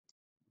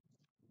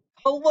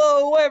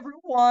Hello,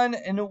 everyone,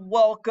 and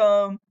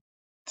welcome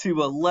to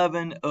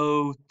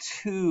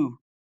 1102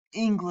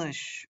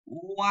 English.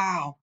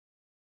 Wow,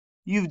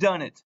 you've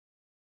done it.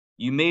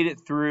 You made it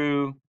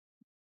through,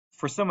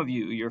 for some of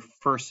you, your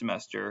first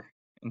semester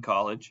in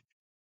college.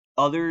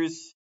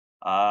 Others,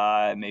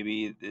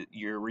 maybe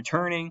you're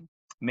returning.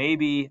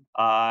 Maybe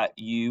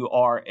you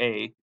are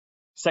a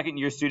second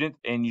year student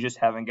and you just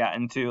haven't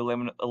gotten to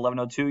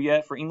 1102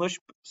 yet for English.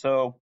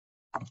 So,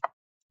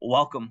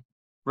 welcome.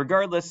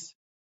 Regardless,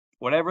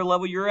 whatever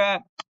level you're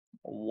at,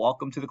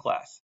 welcome to the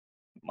class.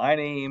 My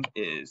name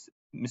is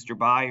Mr.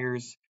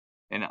 Byers,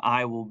 and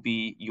I will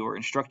be your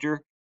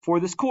instructor for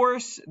this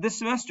course this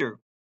semester.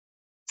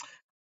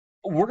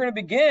 We're going to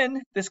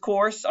begin this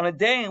course on a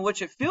day in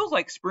which it feels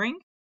like spring,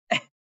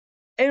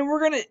 and we're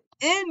going to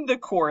end the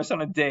course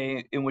on a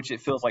day in which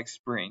it feels like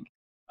spring.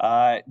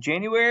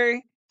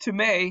 January to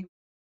May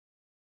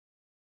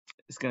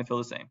is going to feel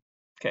the same.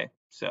 Okay,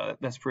 so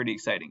that's pretty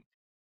exciting.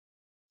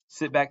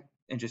 Sit back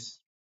and this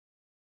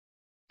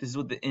is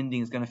what the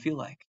ending is going to feel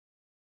like.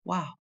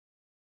 Wow,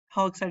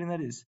 how exciting that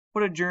is.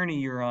 What a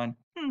journey you're on.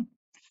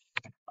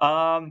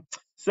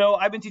 So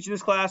I've been teaching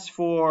this class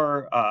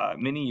for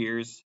many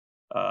years.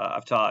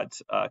 I've taught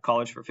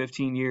college for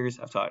 15 years.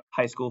 I've taught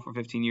high school for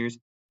 15 years.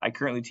 I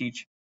currently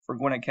teach for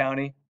Gwinnett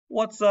County.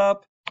 What's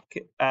up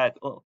at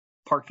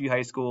Parkview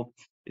High School?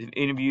 If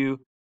any of you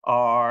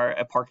are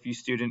a Parkview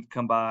student,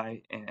 come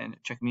by and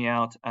check me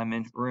out. I'm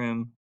in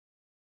room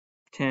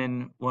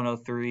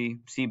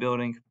 10103 C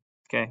building.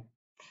 Okay.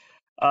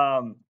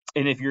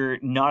 And if you're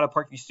not a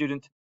Parkview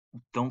student,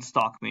 don't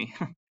stalk me.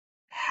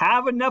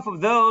 Have enough of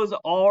those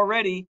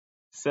already.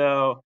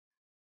 So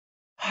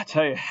I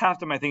tell you, half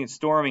the time I think it's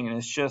storming and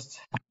it's just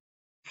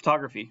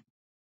photography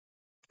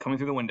coming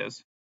through the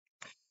windows.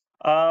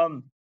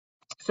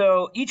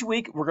 So each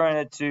week I'm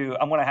going to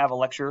have a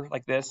lecture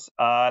like this.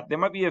 There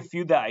might be a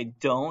few that I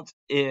don't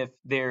if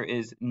there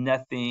is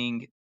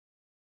nothing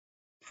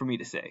for me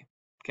to say.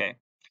 Okay.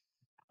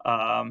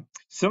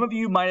 Some of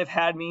you might have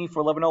had me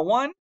for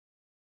 1101.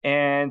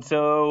 And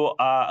so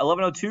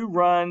 1102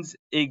 runs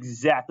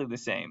exactly the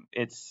same.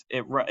 It's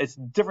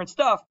different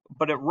stuff,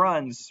 but it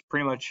runs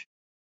pretty much.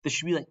 This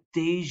should be like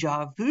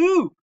deja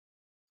vu.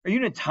 Are you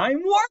in a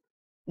time warp?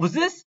 Is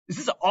this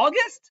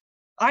August?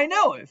 I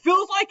know, it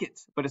feels like it,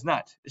 but it's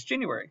not. It's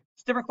January.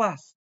 It's a different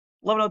class.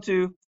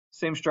 1102,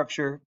 same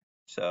structure.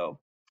 So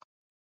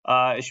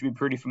it should be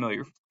pretty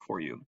familiar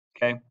for you.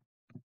 Okay.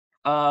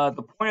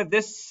 The point of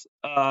this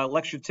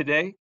lecture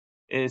today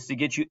is to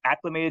get you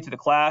acclimated to the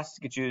class,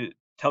 to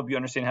help you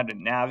understand how to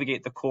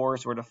navigate the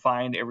course, where to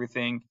find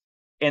everything.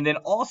 And then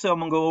also I'm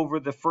going to go over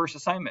the first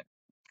assignment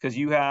because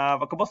you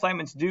have a couple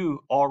assignments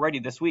due already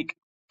this week.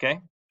 Okay.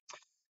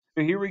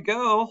 So here we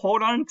go.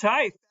 Hold on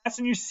tight.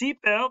 Fasten your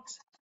seatbelt.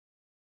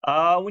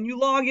 When you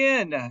log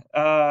in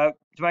to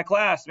my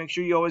class, make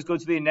sure you always go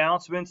to the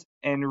announcements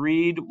and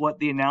read what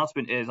the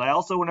announcement is. I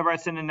also, whenever I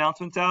send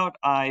announcements out,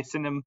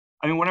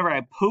 whenever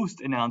I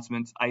post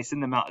announcements, I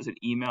send them out as an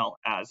email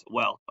as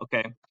well.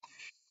 Okay.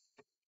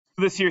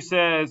 This here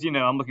says,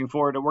 I'm looking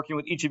forward to working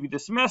with each of you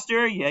this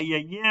semester.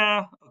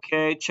 Yeah.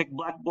 Okay. Check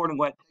Blackboard and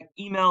Gwinnett Tech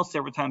email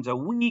several times a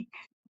week.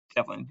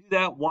 Definitely do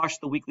that. Watch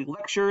the weekly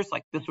lectures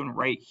like this one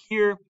right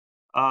here.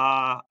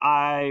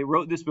 I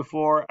wrote this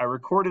before I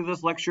recorded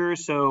this lecture,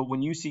 so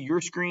when you see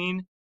your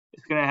screen,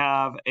 it's going to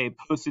have a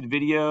posted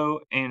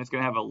video and it's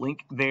going to have a link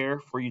there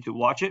for you to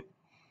watch it.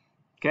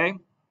 Okay.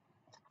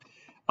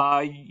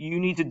 You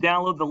need to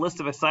download the list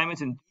of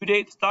assignments and due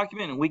dates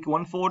document in week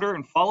 1 folder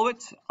and follow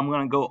it. I'm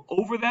going to go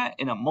over that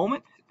in a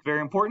moment. It's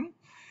very important.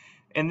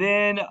 And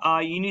then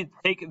you need to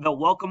take the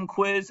welcome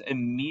quiz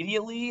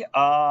immediately.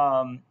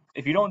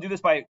 If you don't do this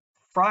by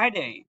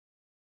Friday,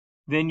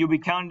 then you'll be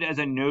counted as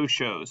a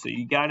no-show. So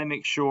you got to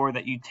make sure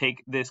that you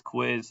take this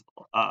quiz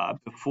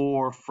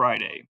before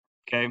Friday.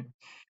 Okay.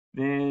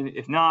 Then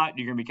if not,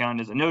 you're going to be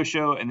counted as a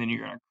no-show, and then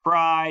you're going to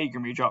cry. You're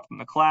going to be dropped from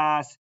the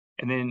class.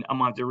 And then I'm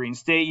going to have to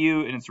reinstate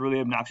you, and it's really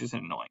obnoxious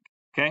and annoying.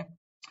 Okay.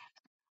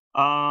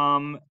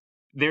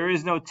 There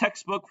is no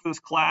textbook for this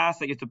class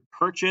that you have to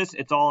purchase.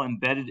 It's all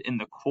embedded in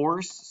the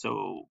course.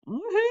 So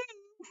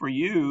woohoo for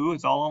you,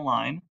 it's all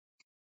online.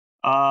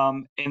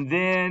 And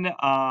then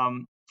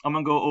I'm going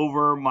to go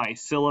over my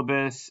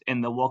syllabus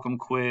and the welcome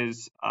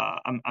quiz.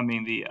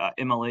 The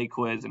MLA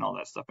quiz and all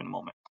that stuff in a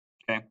moment.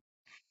 Okay.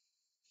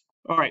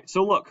 All right.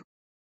 So look,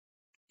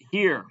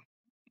 here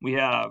we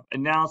have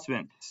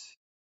announcements.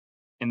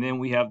 And then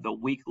we have the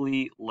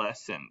weekly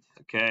lessons,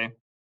 okay?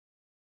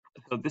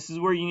 So this is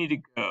where you need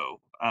to go.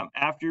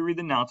 After you read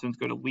the announcements,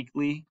 go to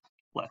weekly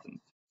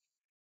lessons.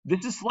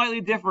 This is slightly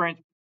different.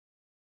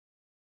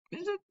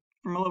 Is it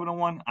from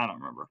 1101? I don't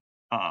remember.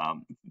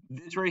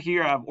 This right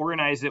here, I've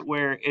organized it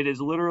where it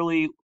is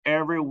literally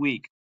every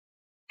week,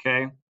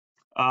 okay?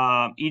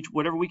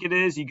 Whatever week it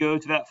is, you go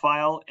to that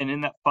file, and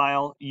in that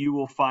file, you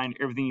will find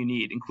everything you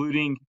need,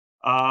 including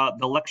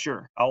the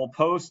lecture. I will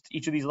post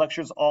each of these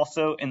lectures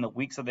also in the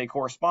weeks that they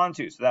correspond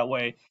to, so that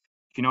way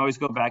you can always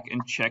go back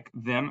and check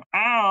them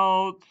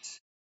out.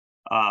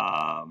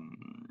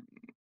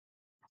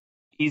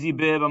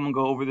 EasyBib, I'm gonna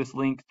go over this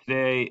link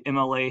today.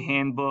 MLA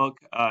handbook,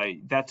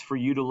 that's for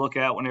you to look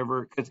at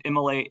whenever, because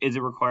MLA is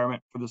a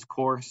requirement for this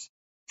course,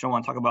 which I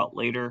want to talk about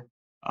later.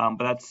 But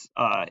that's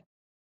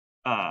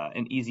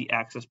an easy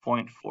access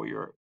point for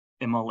your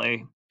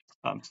MLA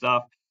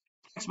stuff.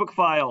 Textbook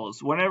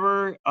files,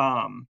 whenever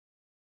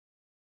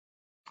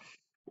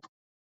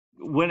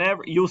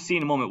you'll see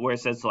in a moment where it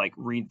says like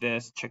read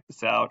this, check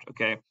this out.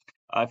 Okay,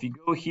 if you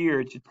go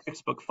here to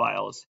textbook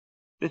files,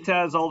 this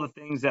has all the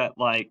things that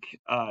like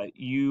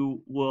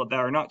that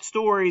are not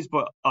stories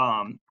but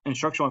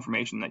instructional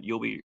information that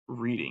you'll be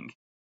reading,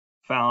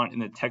 found in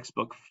the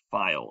textbook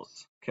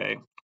files. Okay.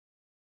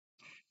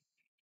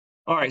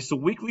 All right, so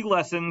weekly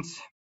lessons.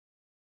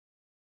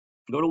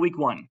 Go to week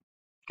 1.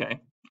 Okay,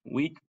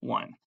 week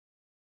 1.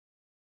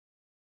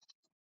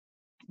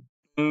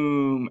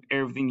 Boom,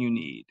 everything you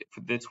need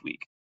for this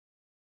week.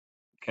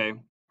 Okay,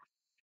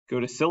 go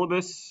to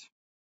syllabus.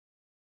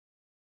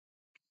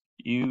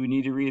 You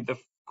need to read the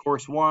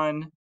course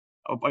 1,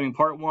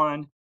 part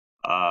 1.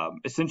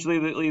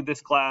 Essentially,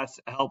 this class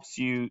helps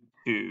you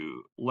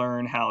to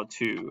learn how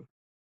to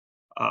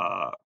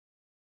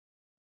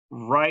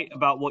write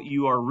about what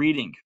you are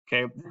reading.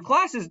 Okay, the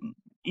class is,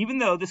 even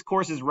though this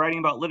course is writing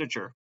about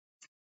literature,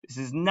 this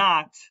is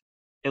not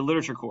a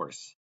literature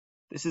course.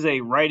 This is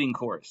a writing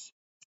course.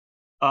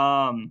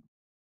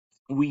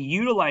 We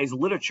utilize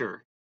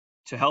literature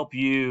to help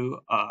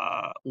you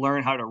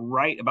learn how to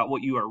write about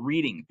what you are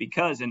reading,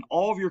 because in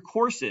all of your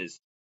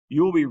courses,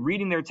 you will be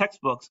reading their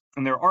textbooks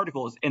and their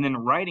articles and then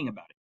writing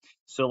about it.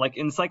 So like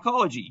in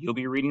psychology, you'll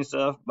be reading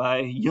stuff by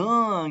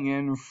Jung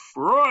and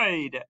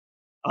Freud.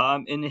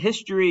 In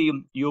history,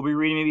 you'll be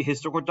reading maybe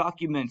historical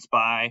documents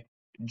by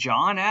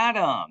John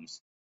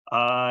Adams.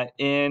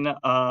 In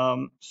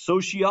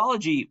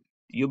sociology,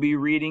 you'll be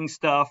reading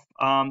stuff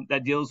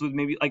that deals with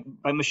maybe like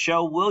by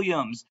Michelle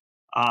Williams,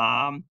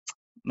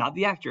 not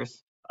the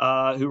actress,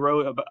 who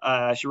wrote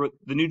she wrote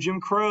The New Jim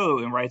Crow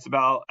and writes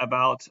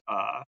about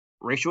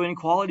racial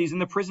inequalities in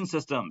the prison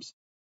systems.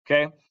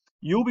 Okay,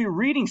 you'll be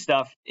reading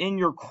stuff in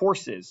your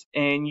courses,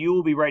 and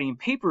you'll be writing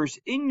papers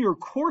in your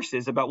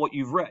courses about what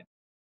you've read.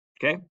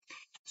 Okay,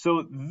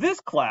 so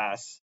this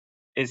class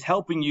is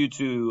helping you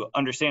to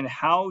understand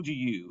how do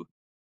you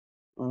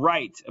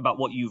write about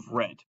what you've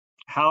read.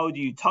 How do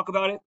you talk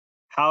about it?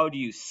 How do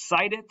you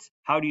cite it?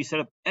 How do you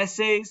set up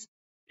essays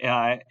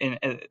at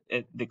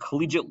the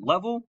collegiate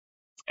level?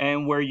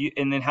 And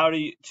then how do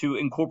you to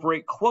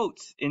incorporate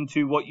quotes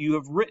into what you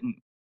have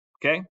written,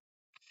 okay,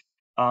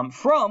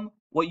 from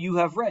what you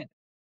have read.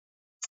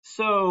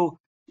 So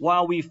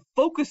while we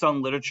focus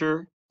on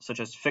literature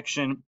such as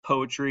fiction,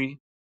 poetry,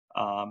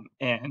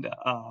 and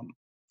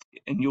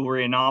you'll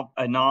read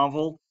a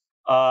novel,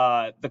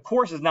 the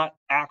course is not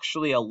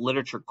actually a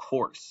literature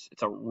course.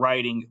 It's a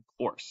writing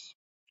course,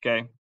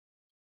 okay?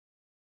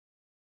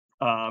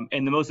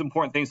 And the most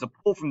important things to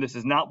pull from this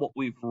is not what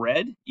we've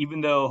read,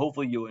 even though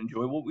hopefully you'll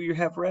enjoy what we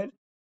have read,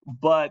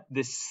 but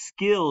the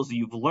skills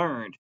you've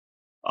learned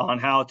on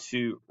how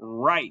to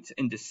write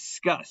and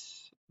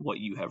discuss what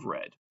you have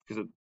read.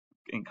 Because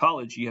in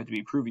college, you have to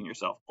be proving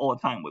yourself all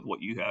the time with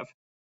what you have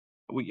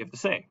to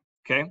say,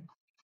 okay?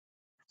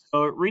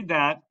 So read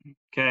that,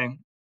 okay?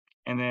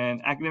 And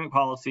then academic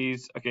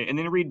policies, okay? And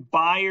then read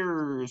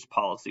buyer's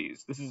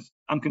policies.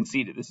 I'm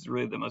conceited. This is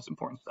really the most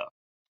important stuff,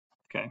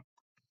 okay?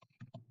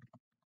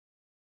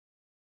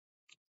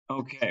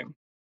 Okay.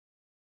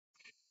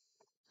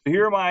 So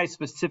here are my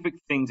specific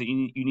things that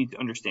you need to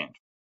understand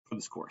for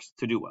this course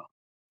to do well.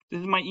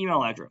 This is my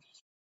email address.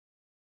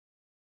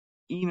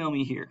 Email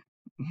me here,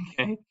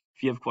 okay,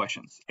 if you have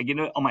questions. I get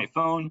it on my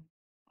phone.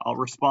 I'll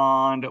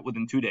respond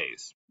within 2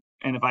 days.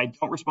 And if I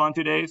don't respond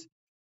 2 days,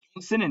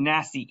 don't send a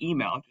nasty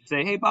email. Just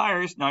say, hey,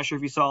 buyers, not sure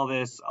if you saw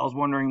this. I was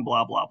wondering,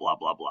 blah, blah, blah,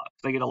 blah, blah.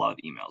 Because I get a lot of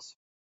emails.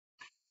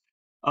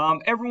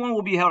 Everyone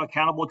will be held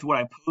accountable to what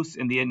I post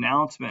in the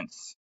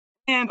announcements,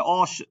 and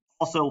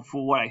also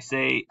for what I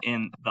say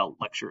in the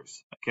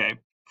lectures, okay?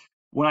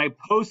 When I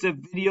post a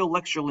video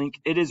lecture link,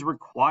 it is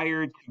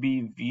required to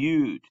be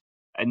viewed.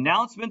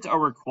 Announcements are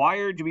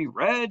required to be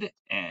read,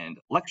 and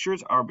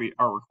lectures are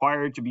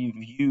required to be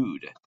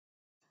viewed.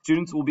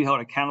 Students will be held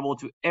accountable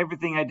to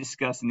everything I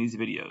discuss in these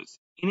videos.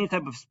 Any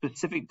type of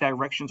specific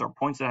directions or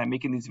points that I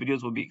make in these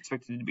videos will be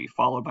expected to be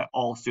followed by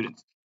all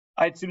students.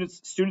 I had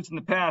students in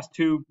the past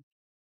who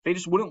they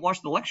just wouldn't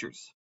watch the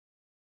lectures.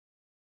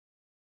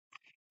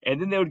 And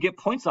then they would get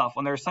points off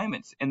on their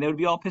assignments, and they would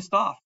be all pissed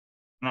off.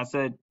 And I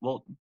said,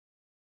 well,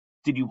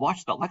 did you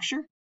watch the lecture?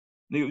 And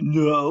they go,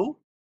 no.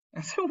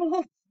 I said,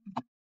 well,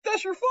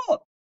 that's your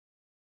fault.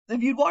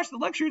 If you'd watched the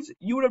lectures,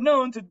 you would have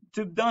known to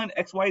have done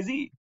X, Y,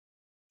 Z.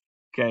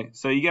 Okay,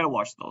 so you got to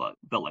watch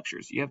the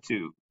lectures. You have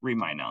to read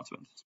my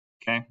announcements,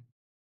 okay?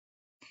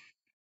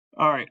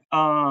 All right,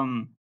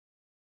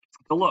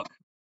 so look.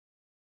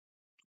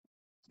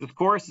 This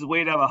course is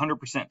weighted out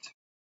 100%.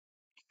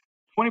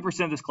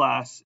 20% of this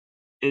class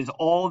is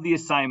all the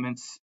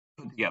assignments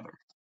put together.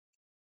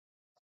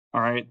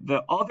 All right,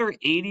 the other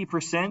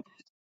 80%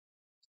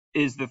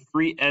 is the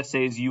 3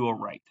 essays you will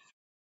write.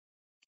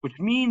 which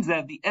means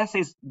that the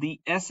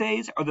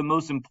essays are the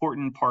most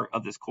important part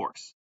of this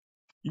course.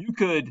 You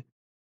could,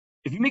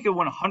 if you make a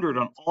 100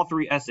 on all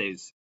 3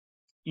 essays,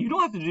 you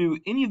don't have to do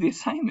any of the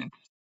assignments,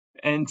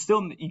 and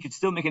you could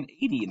still make an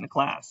 80 in the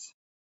class.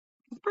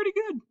 It's pretty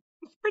good.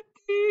 It's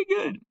pretty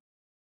good.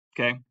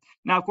 Okay.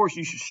 Now, of course,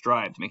 you should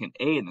strive to make an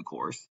A in the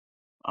course.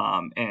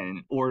 And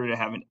in order to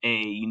have an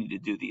A, you need to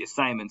do the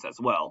assignments as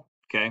well.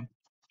 Okay.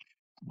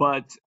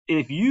 But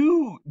if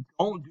you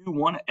don't do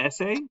one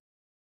essay,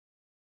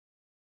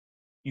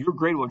 your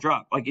grade will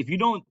drop. Like if you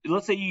don't,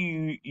 let's say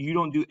you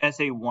don't do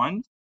essay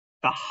 1,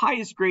 the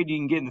highest grade you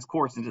can get in this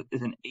course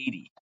is an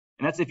 80.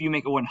 And that's if you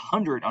make a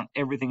 100 on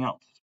everything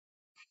else.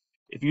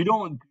 If you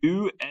don't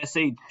do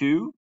essay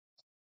 2,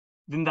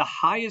 then the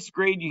highest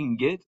grade you can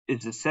get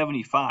is a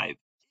 75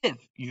 if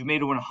you've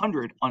made a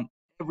 100 on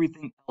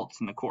everything else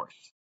in the course.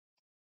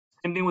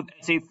 Same thing with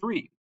essay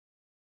 3.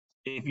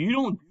 If you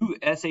don't do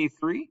essay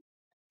 3,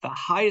 the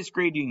highest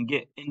grade you can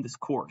get in this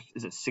course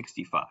is a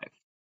 65.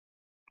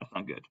 That's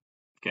not good.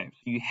 Okay,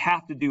 so you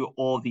have to do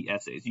all the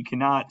essays. You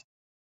cannot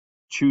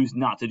choose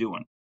not to do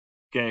one.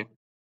 Okay,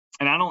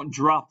 and I don't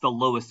drop the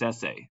lowest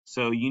essay,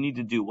 so you need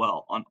to do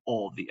well on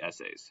all of the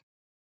essays.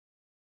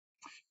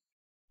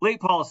 Late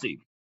policy.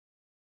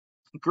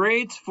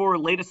 Grades for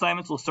late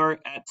assignments will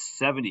start at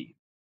 70.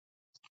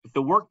 If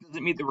the work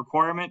doesn't meet the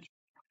requirement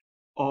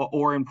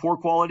or in poor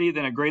quality,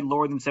 then a grade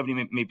lower than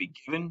 70 may be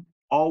given.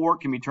 All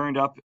work can be turned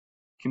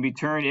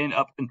in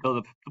up until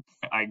the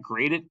point I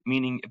grade it,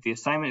 meaning if the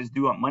assignment is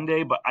due on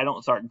Monday, but I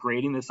don't start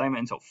grading the assignment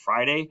until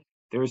Friday,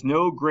 there is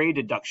no grade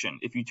deduction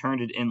if you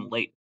turned it in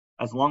late,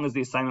 as long as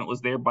the assignment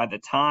was there by the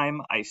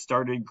time I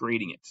started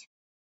grading it.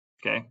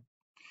 Okay.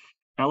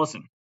 Now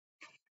listen,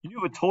 you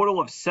have a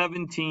total of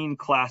 17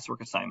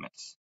 classwork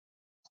assignments.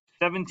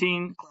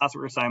 17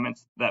 classwork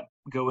assignments that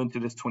go into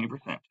this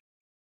 20%,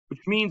 which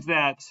means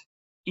that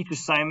each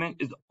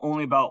assignment is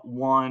only about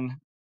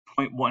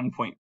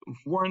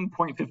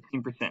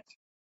 1.15%.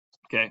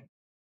 Okay.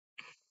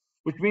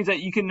 Which means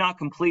that you cannot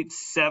complete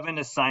 7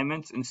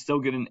 assignments and still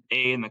get an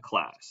A in the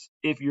class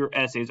if your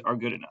essays are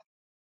good enough.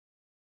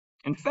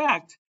 In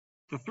fact,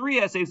 the 3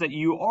 essays that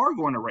you are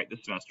going to write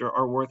this semester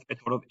are worth a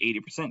total of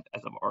 80%,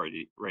 as I've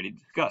already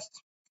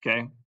discussed.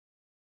 Okay.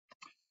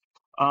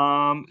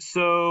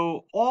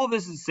 So all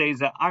this is to say is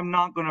that I'm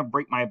not going to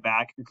break my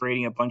back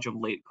grading a bunch of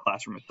late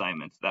classroom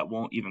assignments that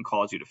won't even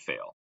cause you to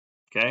fail.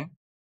 Okay.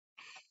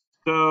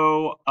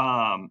 So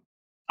I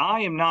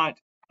am not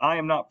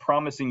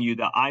promising you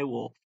that I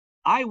will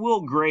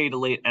grade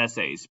late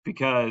essays,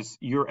 because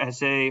your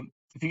essay,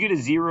 if you get a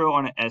 0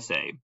 on an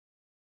essay,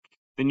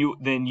 then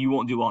you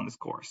won't do well in this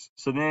course.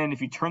 So then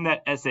if you turn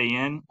that essay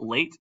in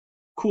late,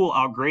 cool,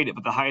 I'll grade it,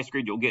 but the highest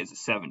grade you'll get is a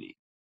 70.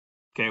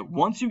 Okay,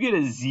 once you get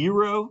a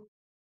 0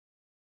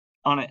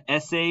 on an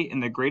essay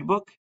in the grade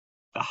book,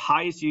 the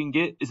highest you can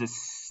get is a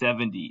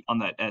 70 on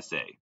that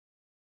essay.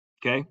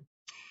 Okay.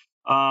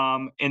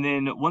 And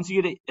then once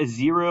you get a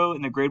 0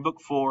 in the grade book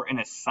for an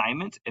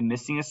assignment, a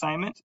missing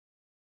assignment,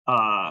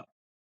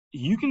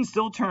 you can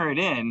still turn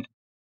it in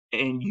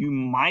and you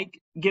might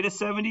get a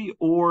 70,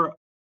 or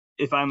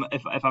if I'm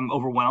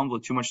overwhelmed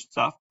with too much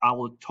stuff, I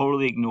will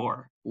totally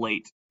ignore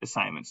late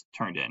assignments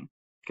turned in.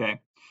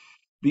 Okay.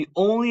 The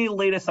only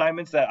late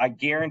assignments that I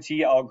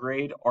guarantee I'll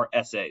grade are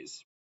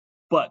essays,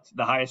 but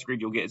the highest grade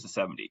you'll get is a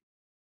 70.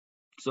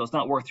 So it's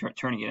not worth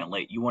turning it in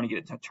late. You want to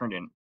get it turned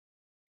in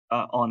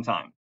on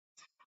time.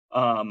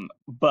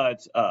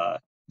 But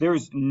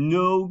there's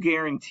no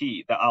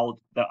guarantee that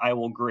I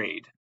will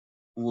grade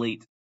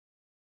late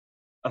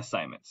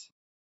assignments.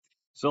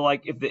 So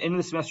like if the end of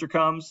the semester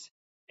comes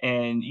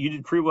and you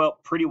did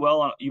pretty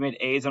well on, you made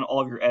A's on all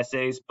of your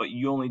essays, but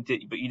you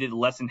did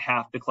less than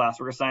half the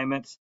classwork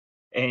assignments,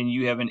 and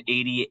you have an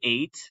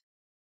 88,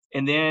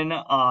 and then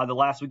the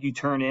last week you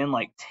turn in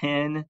like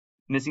 10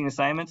 missing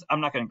assignments,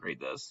 I'm not going to grade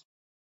those.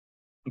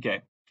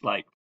 Okay,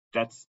 like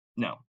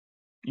no,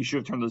 you should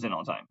have turned those in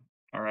on time.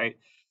 All right,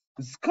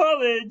 this is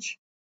college,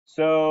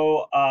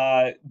 so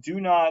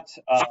do not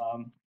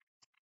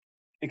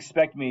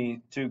expect me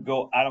to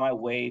go out of my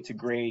way to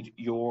grade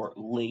your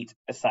late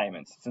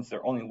assignments, since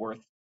they're only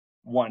worth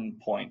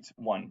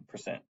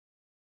 1.1%.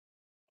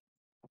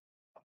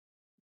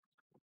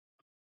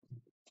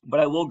 But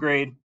I will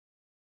grade.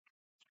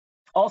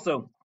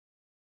 Also,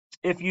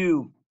 if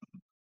you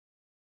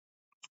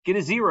get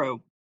a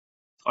 0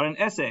 on an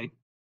essay,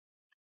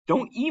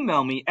 don't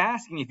email me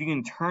asking if you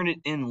can turn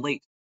it in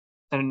late.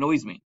 That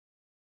annoys me,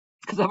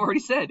 because I've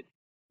already said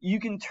you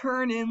can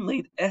turn in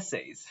late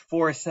essays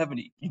for a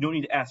 70. You don't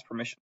need to ask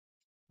permission.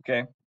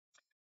 Okay.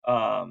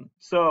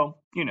 So,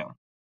 and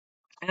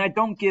I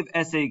don't give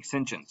essay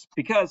extensions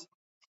because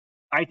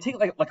I take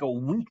like a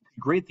week to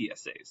grade the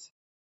essays.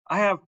 I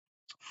have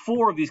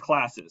 4 of these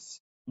classes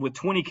with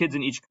 20 kids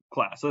in each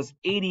class. So that's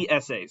 80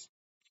 essays.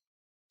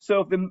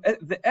 So if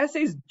the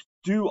essay's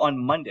due on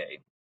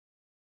Monday,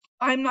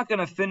 I'm not going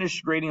to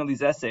finish grading all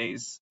these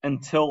essays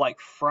until like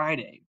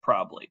Friday,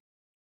 probably.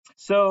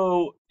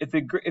 So if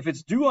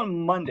it's due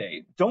on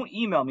Monday, don't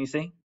email me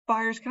saying,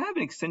 Byers, can I have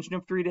an extension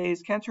of 3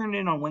 days? Can I turn it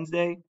in on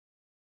Wednesday?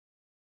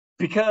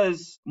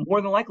 because more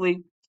than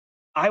likely,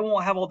 I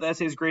won't have all the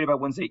essays graded by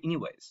Wednesday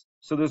anyways.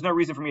 So there's no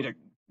reason for me to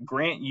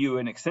grant you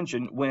an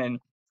extension when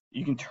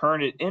you can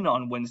turn it in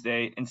on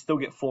Wednesday and still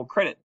get full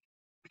credit,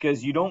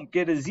 because you don't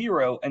get a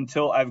 0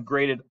 until I've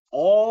graded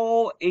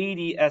all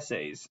 80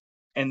 essays,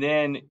 and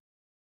then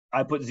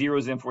I put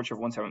zeros in for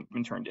whichever ones haven't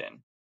been turned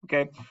in.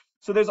 Okay,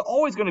 so there's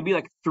always going to be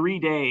like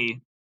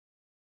 3-day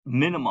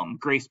minimum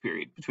grace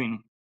period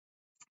between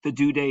the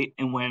due date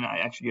and when I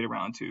actually get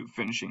around to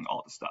finishing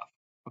all the stuff.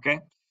 Okay.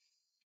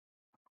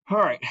 All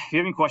right. If you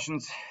have any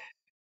questions,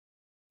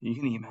 you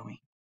can email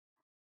me.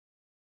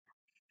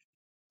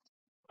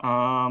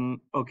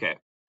 Okay.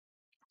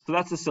 So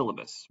that's the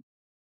syllabus.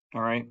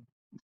 All right.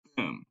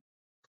 Boom.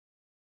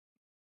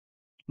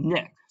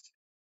 Next,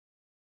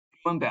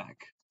 going back,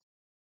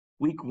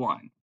 week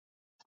 1.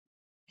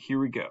 Here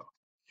we go.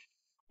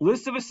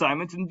 List of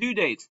assignments and due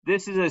dates.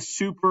 This is a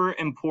super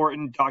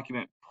important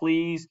document.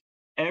 Please,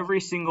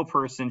 every single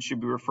person should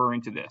be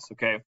referring to this.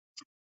 Okay.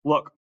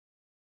 Look,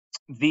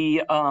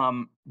 the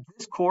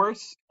this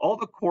course, all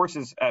the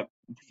courses at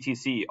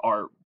GTC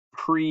are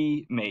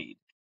pre-made.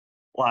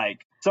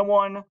 Like,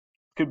 someone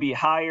could be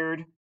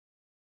hired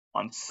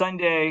on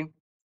Sunday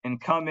and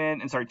come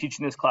in and start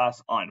teaching this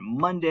class on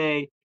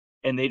Monday,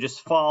 and they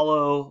just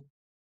follow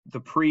the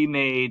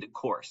pre-made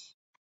course.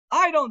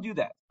 I don't do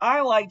that.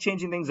 I like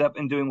changing things up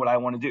and doing what I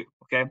want to do.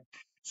 Okay,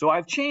 so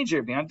I've changed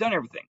everything. I've done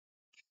everything.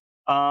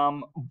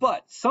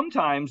 But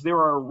sometimes there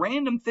are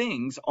random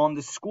things on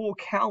the school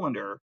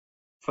calendar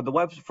for the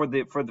web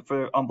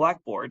on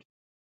Blackboard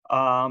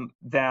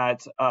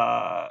that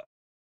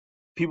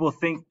people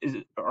think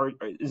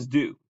is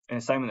due, an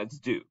assignment that's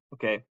due.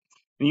 Okay,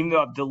 and even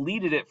though I've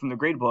deleted it from the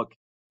gradebook,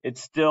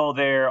 it's still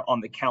there on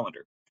the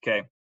calendar.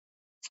 Okay,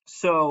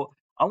 so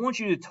I want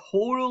you to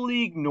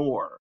totally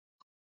ignore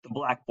the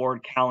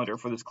Blackboard calendar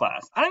for this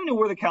class. I don't even know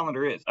where the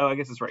calendar is. Oh, I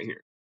guess it's right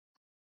here.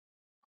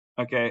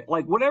 Okay,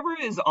 like whatever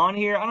is on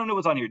here, I don't know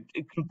what's on here.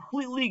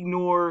 Completely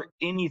ignore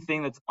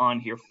anything that's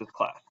on here for this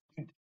class.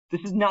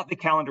 This is not the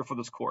calendar for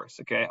this course.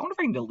 Okay, I wonder if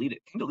I can delete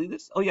it. Can you delete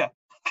this? Oh yeah,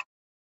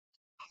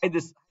 hide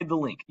the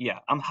link. Yeah,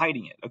 I'm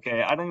hiding it.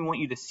 Okay, I don't even want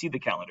you to see the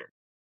calendar.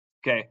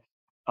 Okay,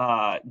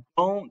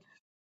 don't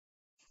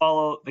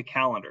follow the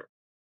calendar.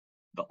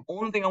 The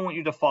only thing I want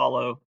you to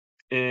follow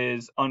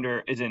is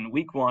in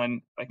week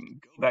 1. I can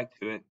go back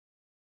to it.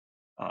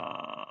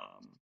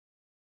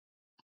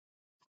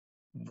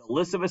 The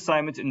list of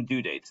assignments and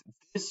due dates.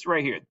 This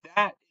right here,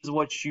 that is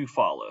what you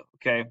follow,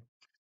 okay?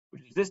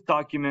 Which is this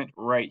document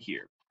right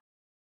here.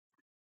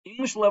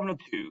 English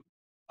 1102.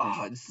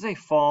 Oh, this is a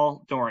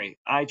fall. Don't worry,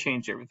 I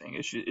changed everything.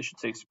 It should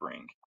say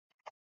spring.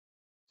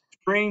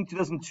 Spring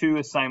 2002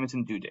 assignments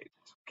and due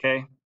dates,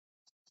 okay?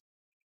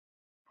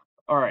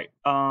 All right.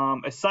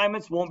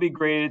 Assignments won't be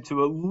graded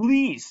to at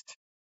least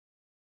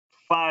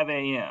 5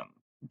 a.m.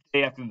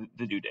 day after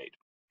the due date,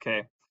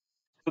 okay?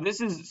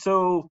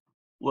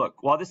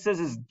 Look, while this says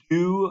is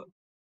due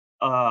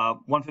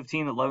 1:15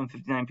 to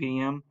 11:59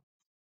 p.m.,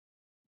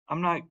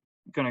 I'm not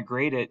going to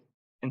grade it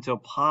until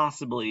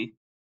possibly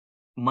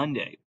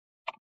Monday,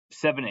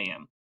 7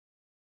 a.m.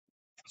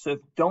 So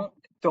don't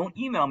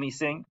email me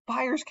saying,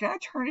 Byers, can I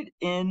turn it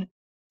in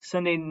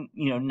Sunday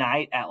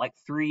night at like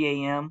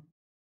 3 a.m.?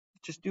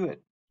 Just do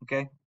it,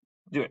 okay?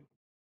 Do it.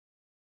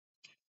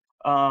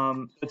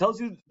 It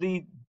tells you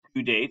the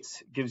due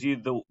dates, gives you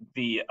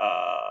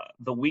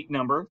the week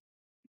number,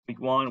 week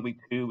 1, week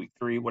 2, week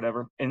 3,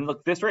 whatever. And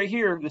look, this right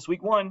here, this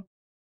week 1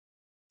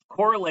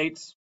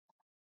 correlates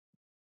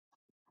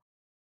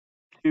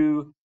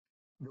to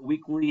the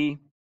weekly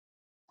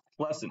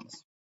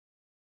lessons.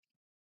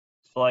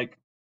 So like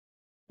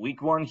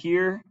week 1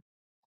 here.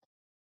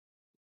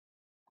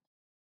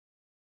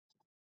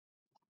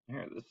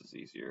 Here, this is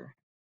easier.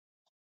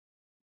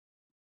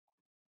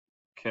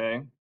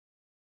 Okay.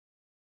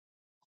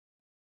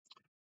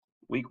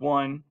 Week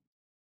 1.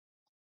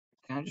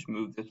 Can I just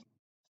move this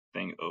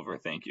thing over?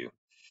 Thank you.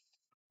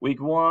 Week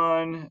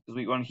 1 is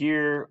week 1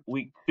 here.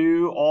 Week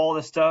 2, all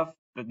the stuff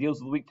that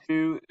deals with week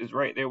 2 is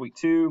right there. Week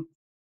 2.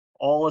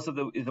 All the stuff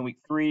that is in week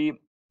 3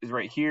 is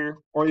right here,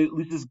 or at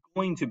least is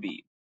going to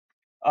be.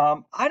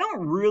 I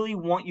don't really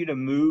want you to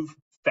move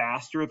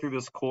faster through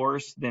this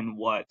course than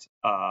what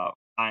I've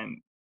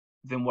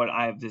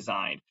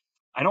designed.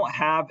 I don't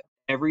have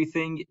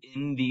everything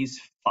in these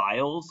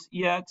files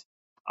yet.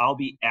 I'll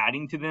be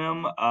adding to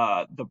them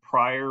the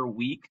prior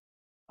week.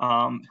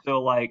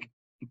 So like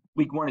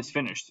week 1 is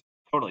finished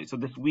totally. So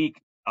this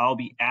week I'll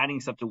be adding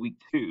stuff to week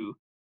 2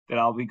 that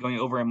I'll be going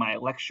over in my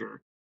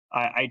lecture.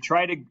 I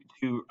try to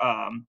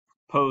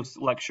post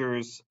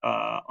lectures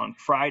on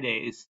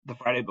Fridays, the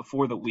Friday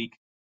before the week,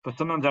 but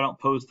sometimes I don't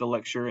post the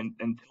lecture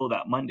until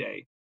that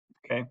Monday.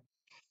 Okay.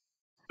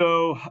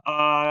 So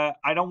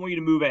I don't want you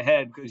to move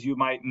ahead because you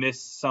might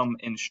miss some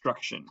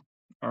instruction.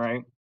 All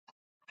right.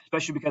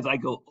 Especially because I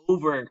go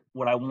over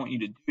what I want you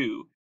to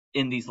do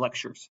in these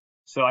lectures.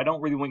 So I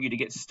don't really want you to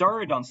get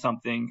started on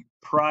something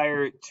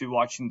prior to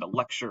watching the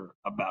lecture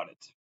about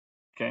it.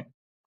 Okay.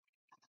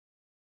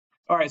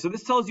 All right, so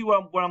this tells you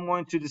what I'm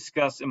going to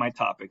discuss in my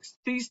topics.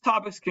 These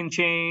topics can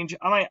change.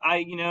 I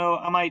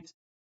might,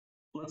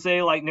 let's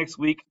say like next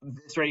week,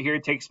 this right here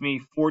takes me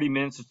 40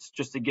 minutes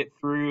just to get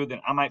through. Then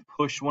I might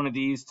push one of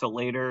these to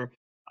later.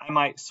 I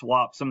might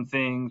swap some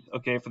things,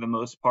 okay, for the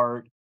most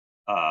part.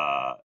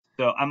 Uh,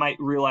 so I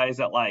might realize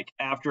that like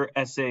after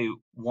essay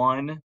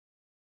one,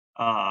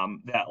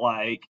 that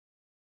like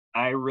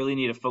I really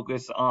need to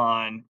focus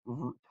on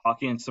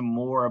talking some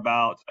more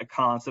about a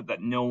concept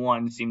that no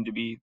one seemed to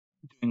be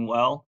doing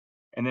well,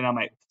 and then I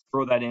might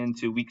throw that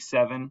into week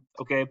 7.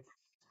 Okay,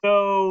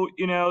 so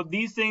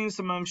these things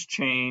sometimes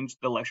change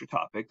the lecture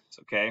topics.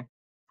 Okay,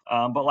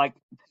 but like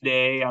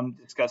today I'm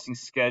discussing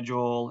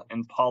schedule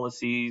and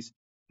policies,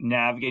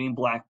 navigating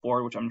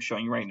Blackboard, which I'm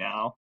showing you right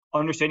now,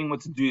 understanding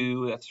what's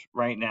due, that's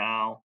right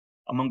now.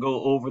 I'm going to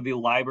go over the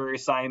library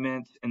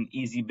assignment and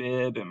easy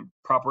bib and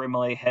proper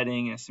MLA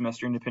heading and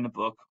semester independent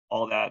book,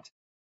 all that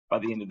by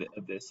the end of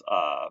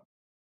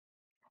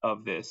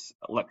this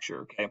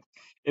lecture. Okay,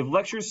 if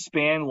lectures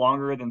span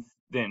longer than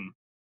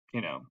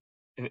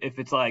if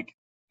it's like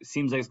it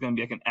seems like it's going to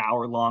be like an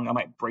hour long, I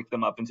might break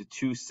them up into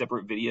 2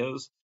 separate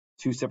videos,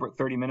 2 separate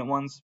 30-minute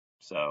ones.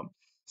 So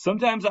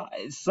sometimes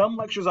some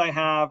lectures I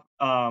have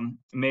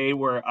made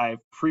where I've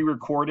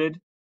pre-recorded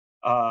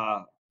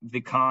the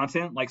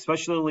content, like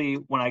especially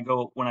when I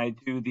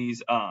do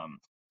these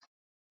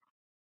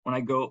when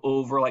I go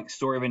over like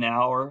story of an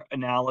hour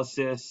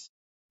analysis,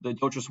 the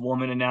adulterous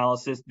woman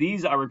analysis.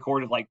 These I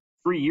recorded like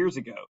 3 years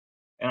ago,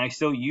 and I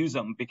still use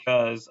them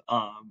because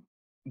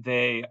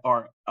they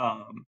are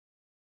I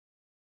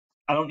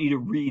don't need to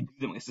redo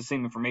them. It's the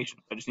same information.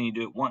 I just need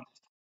to do it once.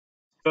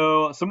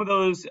 So some of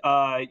those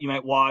you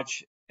might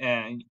watch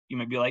and you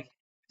might be like,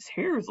 his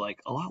hair is like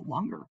a lot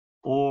longer,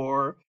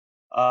 or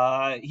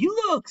he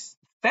looks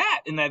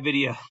fat in that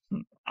video.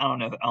 I don't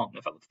know if I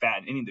look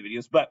fat in any of the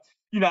videos, but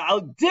I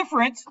look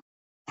different,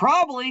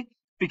 probably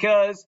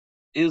because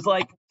it was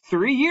like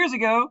 3 years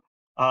ago,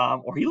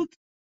 or he looked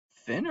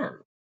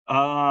thinner.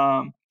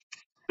 So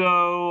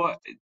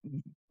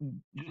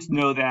just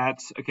know that,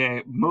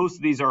 okay, most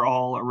of these are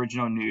all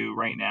original new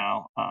right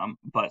now,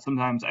 but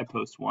sometimes I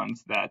post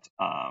ones that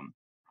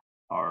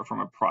are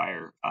from a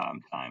prior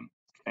time.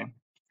 Okay.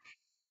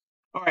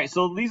 All right.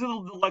 So these are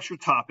the lecture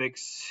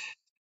topics.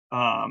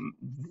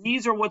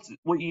 These are what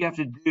you have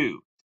to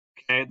do.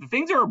 Okay. The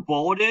things that are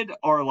bolded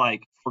are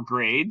like for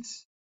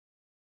grades,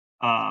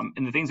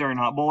 and the things that are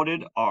not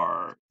bolded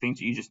are things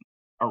that you just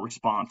are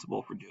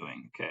responsible for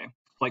doing. Okay.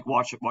 Like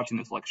watching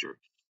this lecture.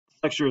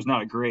 Lecture is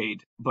not a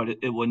grade, but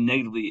it will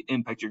negatively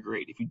impact your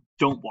grade if you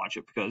don't watch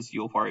it, because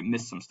you'll probably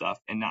miss some stuff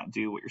and not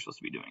do what you're supposed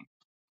to be doing.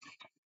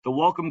 The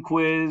welcome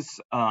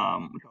quiz,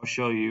 I'll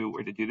show you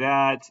where to do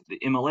that. The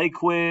MLA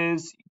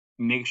quiz,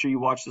 make sure you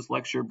watch this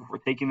lecture before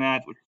taking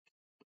that, which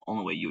the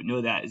only way you would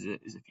know that is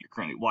if you're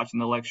currently watching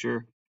the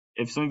lecture.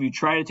 If some of you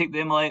try to take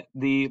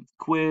the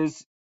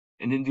quiz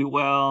and didn't do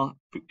well,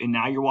 and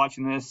now you're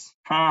watching this,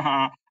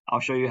 I'll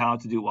show you how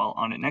to do well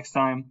on it next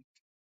time.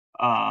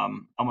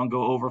 I'm going to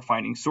go over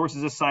finding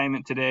sources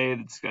assignment today,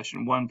 the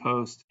discussion 1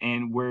 post,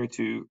 and where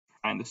to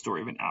find the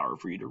story of an hour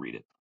for you to read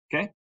it.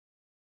 Okay?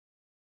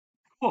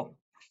 Cool.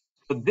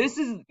 So this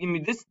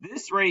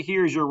right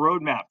here is your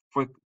roadmap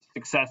for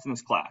success in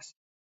this class.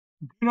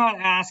 Do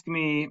not ask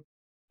me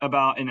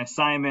about an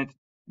assignment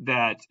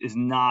that is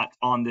not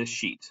on this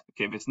sheet.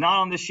 Okay, if it's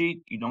not on this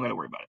sheet, you don't got to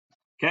worry about it.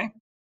 Okay?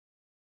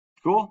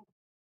 Cool?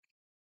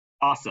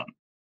 Awesome.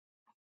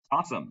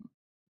 Awesome.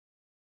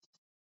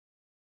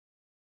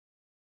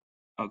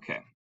 Okay.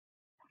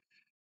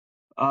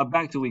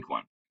 Back to week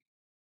 1.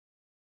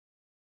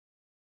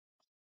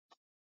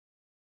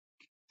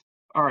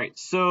 All right,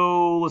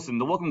 so listen,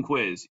 the welcome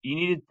quiz, you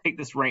need to take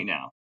this right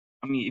now.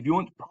 I mean, if you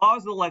want to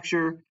pause the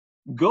lecture,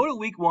 go to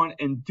week 1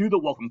 and do the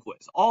welcome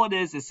quiz. All it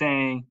is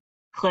saying,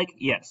 click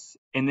yes,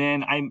 and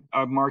then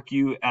I mark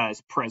you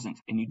as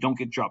present, and you don't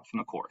get dropped from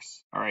the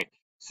course. All right,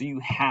 so you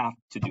have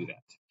to do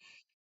that.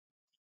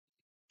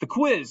 The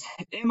quiz,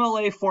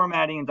 MLA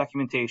formatting and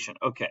documentation.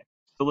 Okay,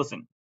 so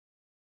listen.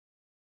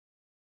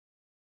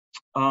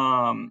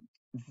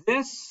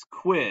 This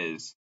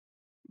quiz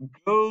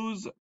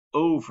goes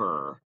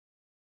over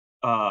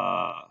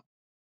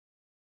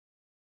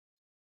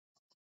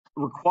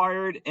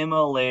required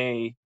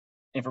MLA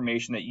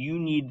information that you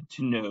need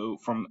to know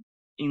from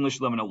English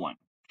 1101.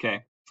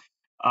 Okay,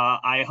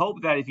 I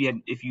hope that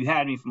if you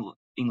had me from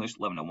English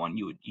 1101,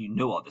 you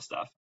know all this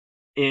stuff.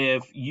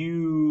 If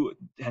you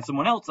had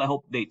someone else, I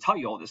hope they taught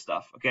you all this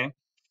stuff. Okay,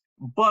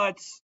 but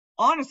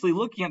honestly,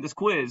 looking at this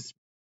quiz,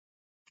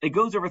 it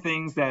goes over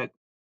things that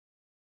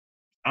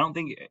I don't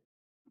think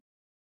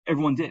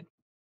everyone did.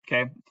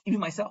 Okay, even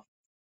myself.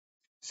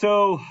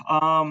 So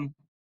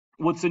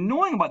what's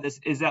annoying about this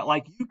is that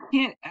like you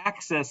can't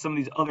access some of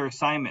these other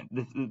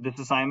this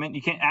assignment,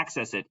 you can't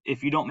access it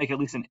if you don't make at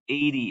least an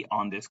 80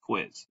 on this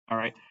quiz. All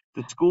right,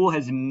 the school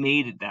has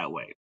made it that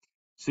way,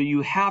 so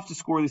you have to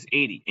score this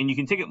 80, and you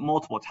can take it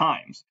multiple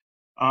times.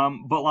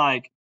 But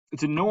like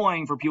it's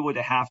annoying for people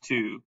to have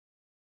to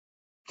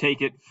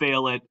take it,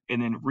 fail it,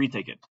 and then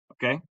retake it.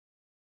 Okay,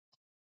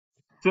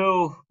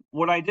 So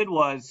what I did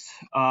was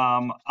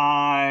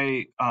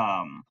I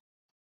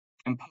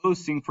am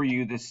posting for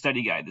you this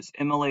study guide, this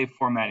MLA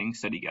formatting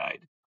study guide.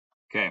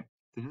 Okay,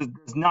 this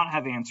does not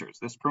have answers.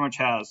 This pretty much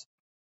has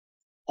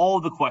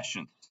all the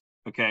questions.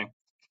 Okay,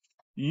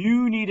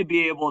 you need to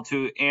be able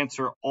to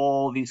answer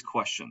all these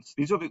questions.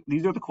 These are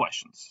the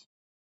questions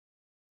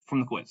from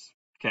the quiz.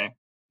 Okay,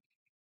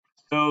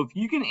 so if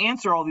you can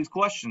answer all these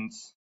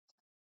questions,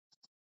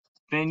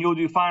 then you'll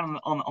do fine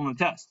on the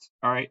test.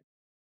 All right,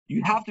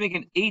 you have to make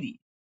an 80.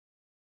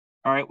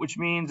 All right, which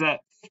means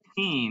that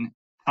 15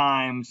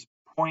 times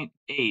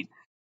 0.8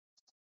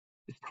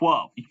 is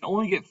 12. You can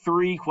only get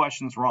 3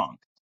 questions wrong.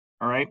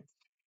 All right.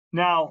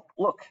 Now,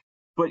 look,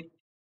 but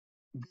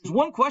there's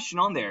one question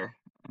on there,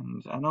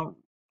 and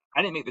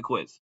I didn't make the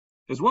quiz.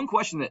 There's one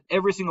question that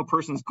every single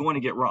person is going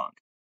to get wrong.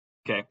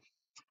 Okay.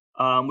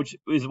 Which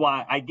is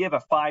why I give a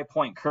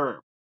 5-point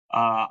curve.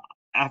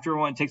 After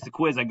everyone takes the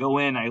quiz, I go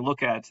in, I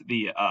look at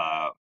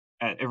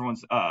at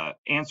everyone's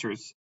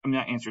answers. I mean,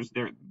 not answers,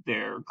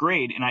 their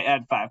grade, and I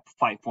add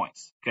 5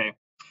 points. Okay.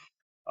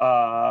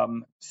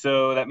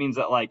 So that means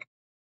that, like,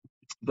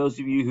 those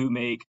of you who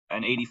make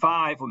an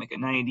 85 will make a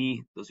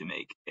 90. Those who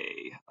make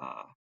a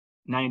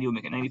 90 will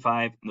make a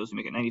 95, and those who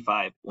make a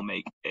 95 will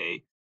make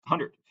a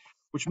 100.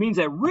 Which means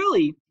that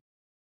really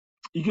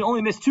you can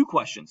only miss 2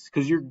 questions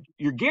because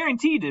you're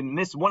guaranteed to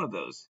miss one of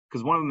those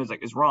because one of them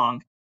is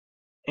wrong,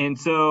 and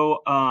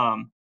so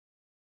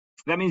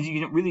that means you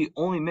can really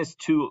only miss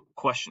 2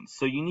 questions.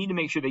 So you need to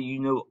make sure that you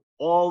know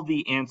all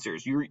the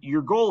answers.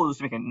 Your goal is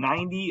to make a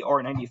 90 or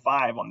a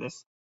 95 on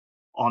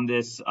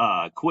this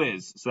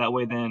quiz, so that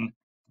way then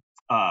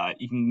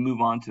you can move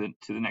on to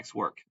the next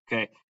work.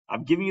 Okay,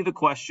 I've given you the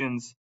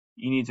questions.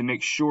 You need to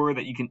make sure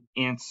that you can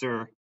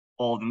answer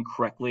all of them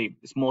correctly.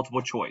 It's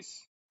multiple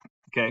choice.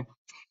 Okay,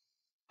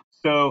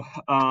 so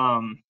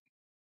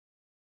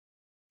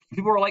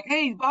people are like,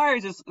 hey,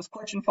 Byers, it's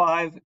question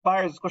 5.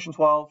 Byers, it's question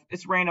 12.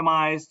 It's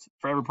randomized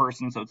for every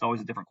person, so it's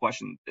always a different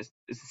question. It's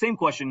the same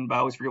question, but I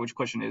always forget which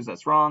question it is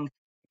that's wrong.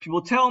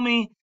 People tell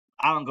me,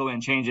 I don't go in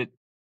and change it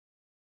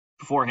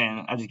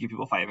beforehand. I just give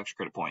people 5 extra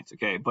credit points,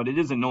 okay? But it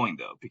is annoying,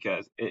 though,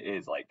 because it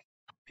is like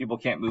people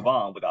can't move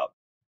on without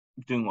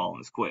doing well in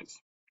this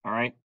quiz, all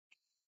right?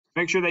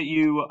 Make sure that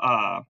you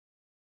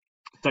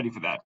study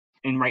for that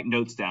and write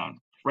notes down.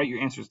 Write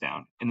your answers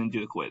down, and then do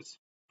the quiz,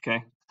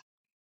 okay?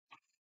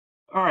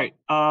 All right,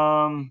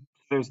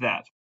 there's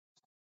that.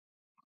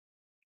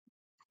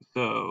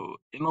 So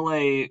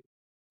MLA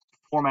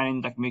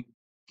formatting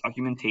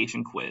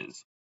documentation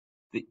quiz.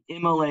 The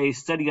MLA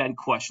study guide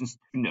questions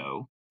to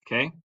know,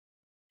 okay?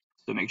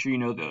 So make sure you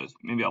know those.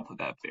 Maybe I'll put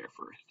that up there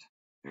first.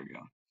 There we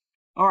go.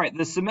 All right,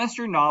 the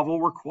semester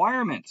novel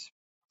requirements.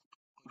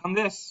 Click on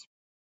this.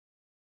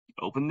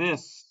 Open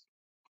this.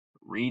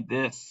 Read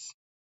this.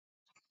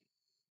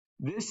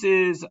 This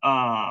is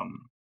all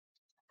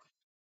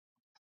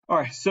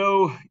right,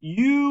 so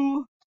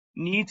you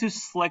need to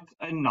select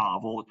a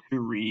novel to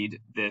read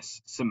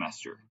this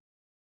semester.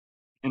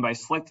 And by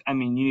select, I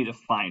mean you need to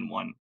find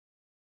one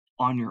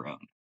on your own,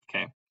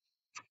 okay?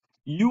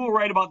 You will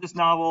write about this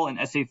novel in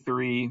Essay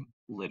 3,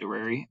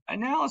 Literary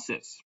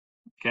Analysis,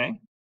 okay?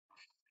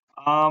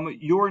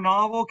 Your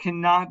novel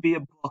cannot be a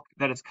book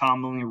that is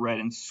commonly read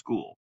in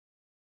school.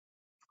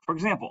 For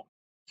example,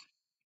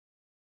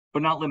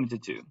 but not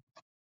limited to,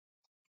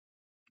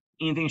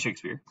 anything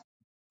Shakespeare,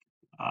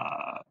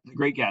 The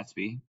Great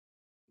Gatsby,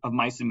 Of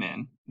Mice and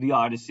Men, The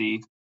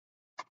Odyssey,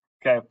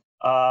 okay,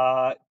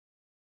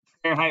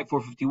 Fahrenheit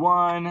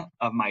 451,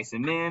 Of Mice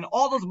and Men,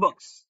 all those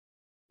books.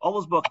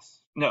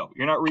 No,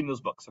 you're not reading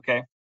those books,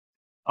 okay?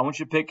 I want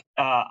you to pick,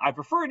 I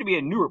prefer it to be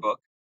a newer book,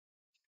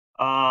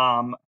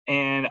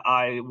 and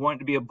I want it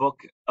to be a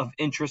book of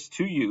interest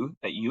to you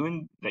that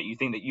you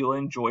think that you'll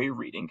enjoy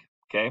reading,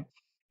 okay?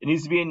 It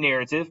needs to be a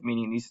narrative,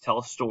 meaning it needs to tell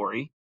a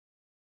story,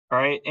 all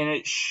right? And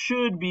it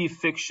should be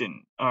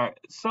fiction. All right,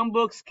 some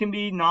books can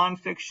be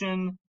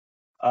nonfiction,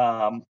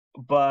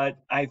 but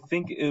I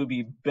think it would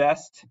be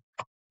best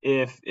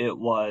if it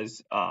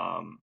was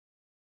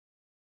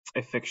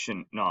a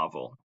fiction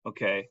novel,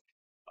 okay?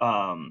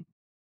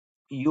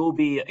 You'll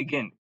be,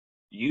 again,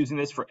 using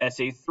this for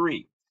Essay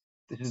 3.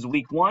 This is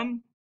week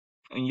 1,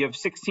 and you have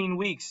 16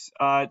 weeks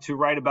to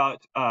write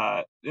about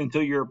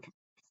until your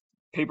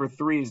paper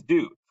 3 is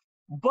due.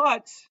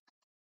 But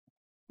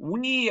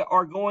we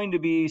are going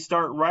to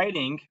start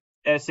writing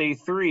Essay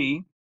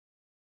 3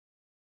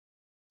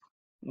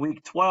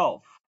 week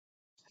 12.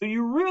 So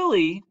you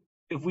really,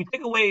 if we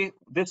take away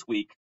this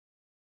week,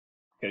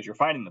 because you're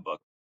finding the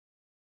book,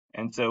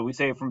 and so we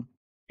say from,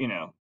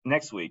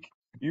 next week,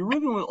 you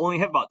really only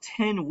have about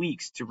 10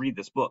 weeks to read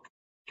this book,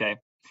 okay?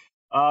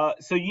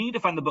 So you need to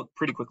find the book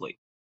pretty quickly.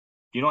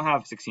 You don't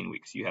have 16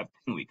 weeks. You have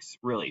 10 weeks,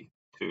 really,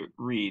 to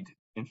read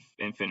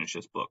and finish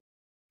this book,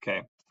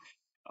 okay?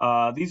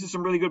 These are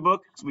some really good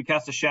books. We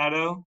Cast a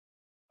Shadow,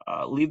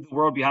 Leave the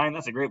World Behind.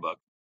 That's a great book.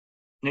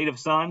 Native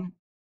Son.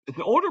 It's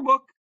an older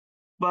book,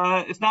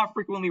 but it's not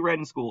frequently read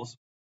in schools.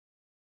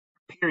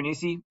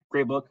 Piranesi,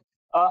 great book.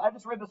 I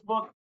just read this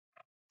book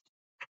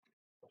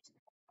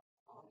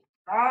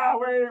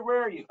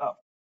Where are you? Oh,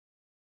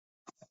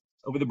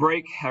 over the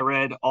break, I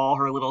read All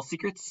Her Little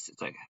Secrets.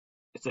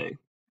 It's a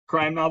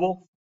crime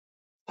novel.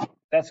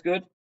 That's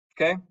good.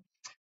 Okay.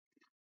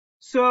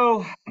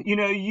 So,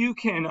 you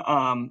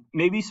can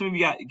maybe some of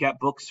you got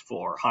books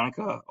for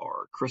Hanukkah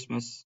or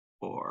Christmas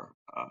or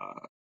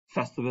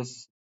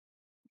Festivus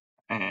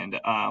and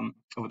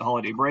over the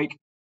holiday break.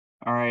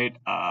 All right.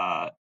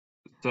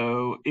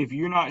 So if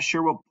you're not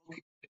sure what book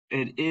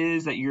it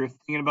is that you're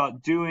thinking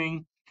about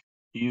doing,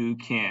 you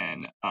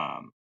can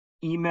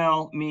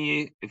email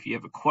me if you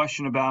have a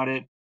question about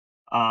it.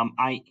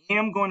 I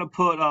am going to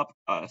put up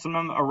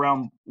sometime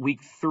around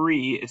week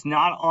 3. It's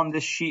not on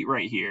this sheet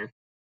right here,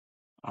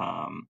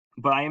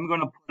 but I am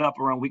going to put up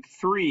around week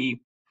 3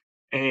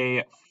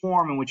 a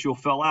form in which you'll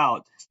fill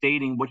out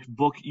stating which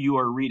book you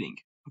are reading.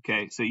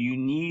 Okay, so you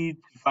need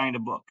to find a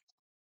book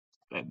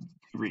that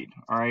to read.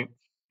 All right,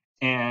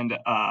 and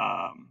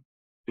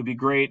it'd be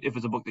great if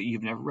it's a book that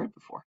you've never read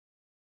before.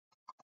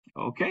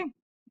 Okay,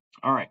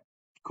 all right,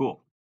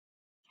 cool.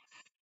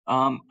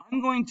 I'm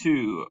going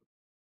to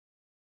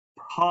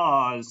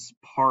pause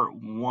part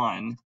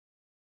 1.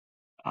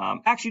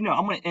 Actually, no,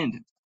 I'm going to end.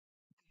 This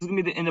is going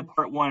to be the end of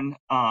part 1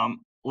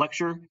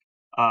 lecture.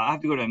 I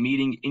have to go to a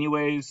meeting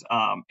anyways,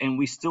 and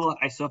I still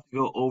have to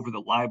go over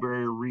the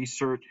library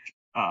research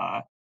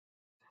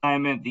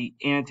assignment, the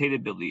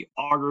annotated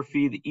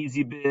bibliography, the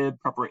EasyBib,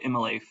 proper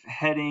MLA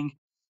heading.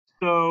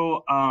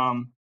 So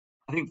I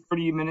think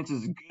 30 minutes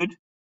is good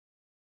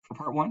for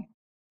part 1,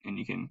 and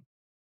you can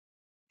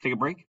take a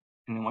break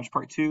and then watch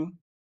part 2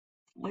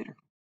 later.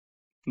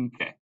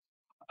 Okay.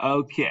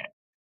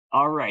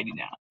 Alrighty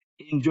now.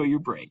 Enjoy your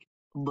break.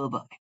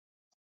 Bye-bye.